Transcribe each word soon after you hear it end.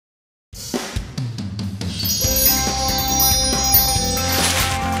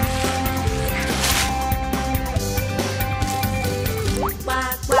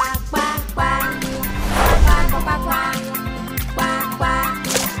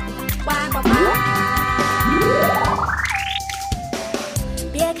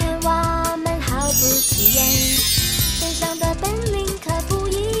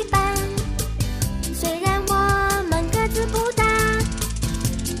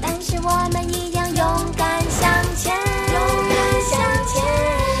我们一样勇敢向前，勇敢向前。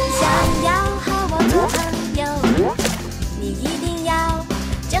想要和我做朋友，你一定要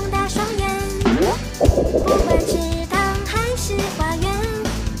睁大双眼。不管池塘还是花园，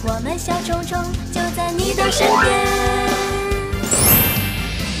我们小虫虫就在你的身边。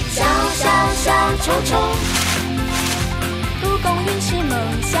小小小虫虫，蒲公英是梦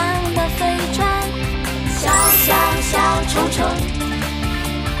想的飞船。小小小虫虫，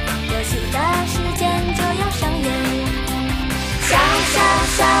游戏的时间就要上演。小小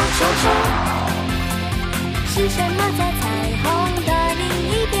小虫虫，是什么在彩虹的另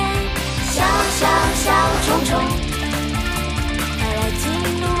一边？小小小虫虫，快来进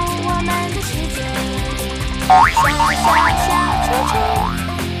入我们的世界。小小小虫虫，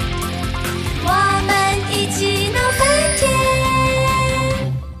我们一起闹翻天。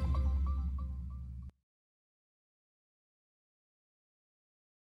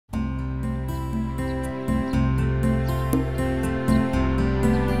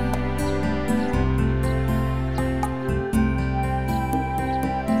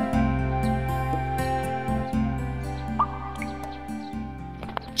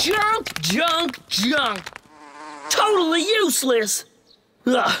Junk! Totally useless!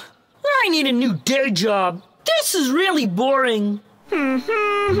 Ugh, I need a new day job. This is really boring.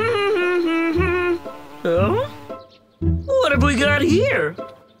 Oh? What have we got here?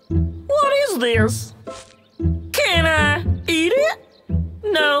 What is this? Can I eat it?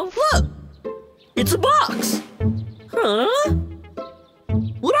 No. Look! It's a box. Huh?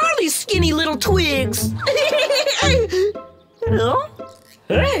 What are these skinny little twigs? Huh?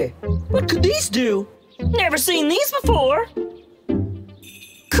 Hey, what could these do? Never seen these before.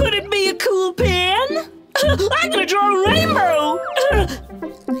 Could it be a cool pen? I'm gonna draw a rainbow.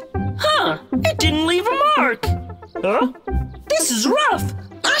 Huh, it didn't leave a mark. Huh? This is rough.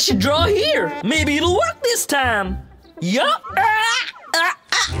 I should draw here. Maybe it'll work this time. Yup.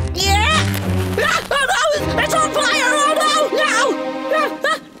 Yeah. Oh no, it's on fire. Oh no,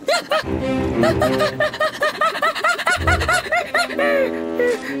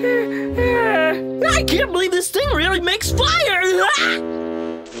 I can't believe this thing really makes fire!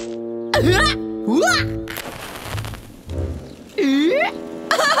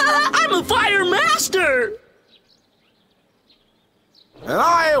 I'm a fire master! And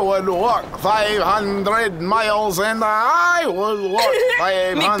I would walk 500 miles, and I would walk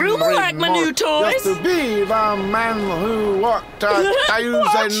 500 like my new toys. Just to be the man who walked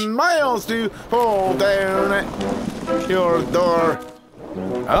 1,000 miles to pull down at your door.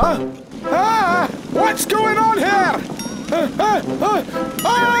 Huh? Ah! What's going on here? Fire!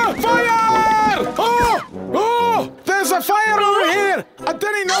 Oh! There's a fire over here! I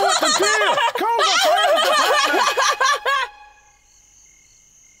didn't know what to do! Call the fire department!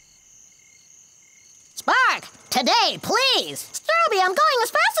 Spark! Today, please! Stroby, I'm going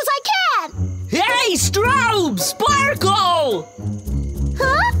as fast as I can! Hey, Strobe! Sparkle!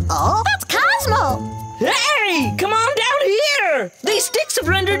 Huh? Oh, that's Cosmo! Hey! Come on down here! These sticks have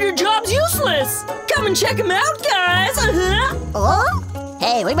rendered your jobs useless! Come and check them out, guys! Oh?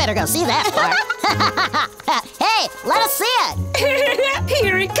 Hey, we better go see that, Spark. Hey, let us see it!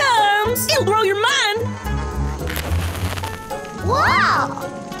 Here it comes! It'll blow your mind! Wow!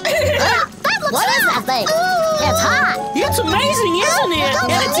 What is that thing? It's hot! It's amazing, isn't it?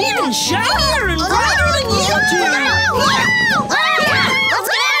 And it's even shinier and brighter than you two! Let's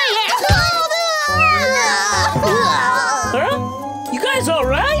get out of here! Huh? You guys all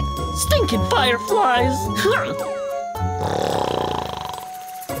right? Stinking fireflies!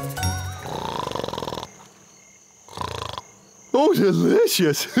 Oh,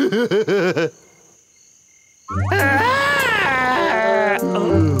 delicious!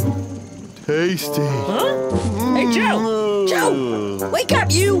 Tasty. Huh? Hey, Joe! Joe! Wake up,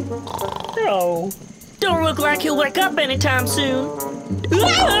 you! Oh, don't look like he'll wake up anytime soon.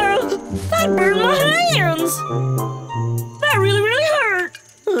 Ah! That burned my hands! That really hurt!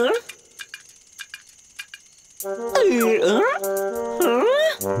 Huh?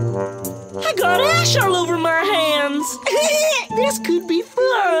 I got ash all over my hands! This could be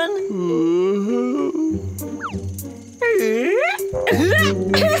fun!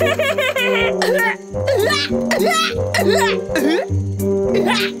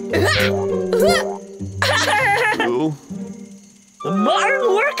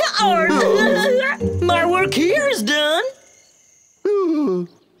 Modern work of art! My work here is done!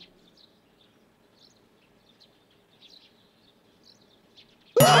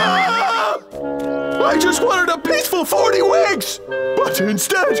 I just wanted a peaceful 40 weeks! But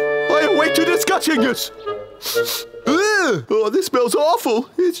instead, I await your discussing this! Oh, this smells awful.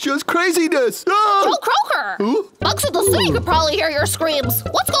 It's just craziness. Joe Croker! Huh? Bugs in the sea could probably hear your screams.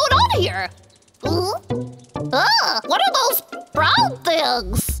 What's going on here? What are those brown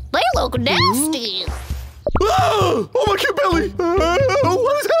things? They look nasty. Oh, my cute belly!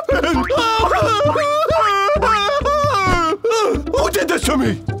 What has happened? Who did this to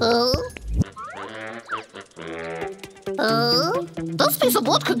me? This piece of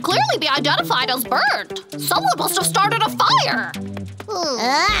wood could clearly be identified as burned. Someone must have started a fire.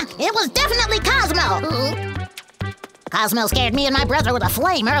 It was definitely Cosmo. Cosmo scared me and my brother with a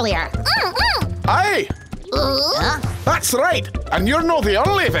flame earlier. Aye, Huh? that's right. And you're not the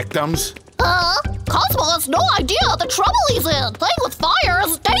only victims. Cosmo has no idea the trouble he's in. Playing with fire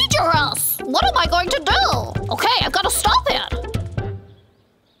is dangerous. What am I going to do? Okay, I've got to stop it.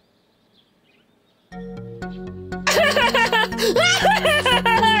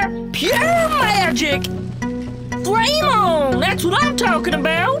 Pure magic! Flame on! That's what I'm talking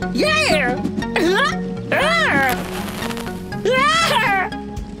about! Yeah!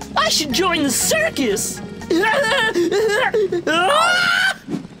 I should join the circus!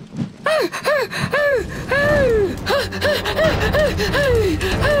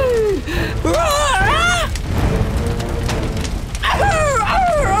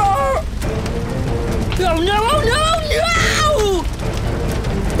 Oh no, oh no, no!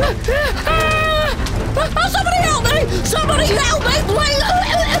 Oh, somebody help me! Somebody help me, please!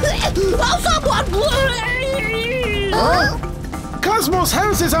 Oh, someone, please! Cosmo's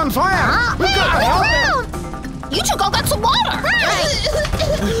house is on fire. We've got to help him. You two go get some water.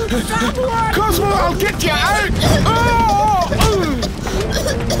 Cosmo, I'll get you out.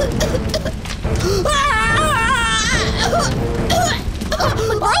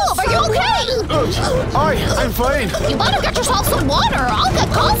 Bro, are you okay? Aye, I'm fine. You better get yourself some water. I'll get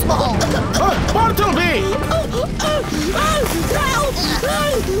Cosmo. Bartleby!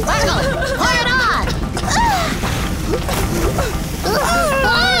 Weasel, put it on!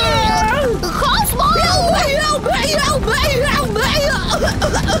 Cosmo! Help me! Help me! Help me! Help me!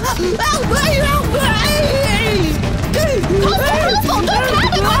 Help me! Help me! Cosmo, don't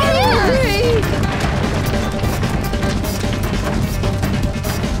panic, I'm here!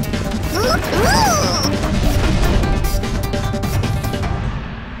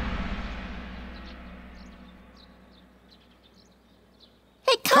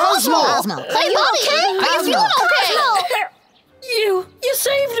 Hey, Cosmo! Hey, buddy! Are you feeling okay? You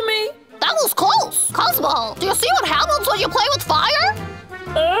saved me! That was close! Cosmo, do you see what happens when you play with fire?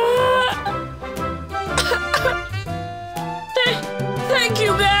 Thank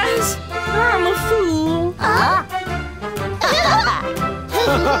you, guys! I'm a fool!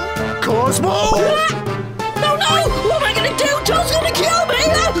 Cosmo! Oh no! What am I gonna do? Joe's gonna kill me!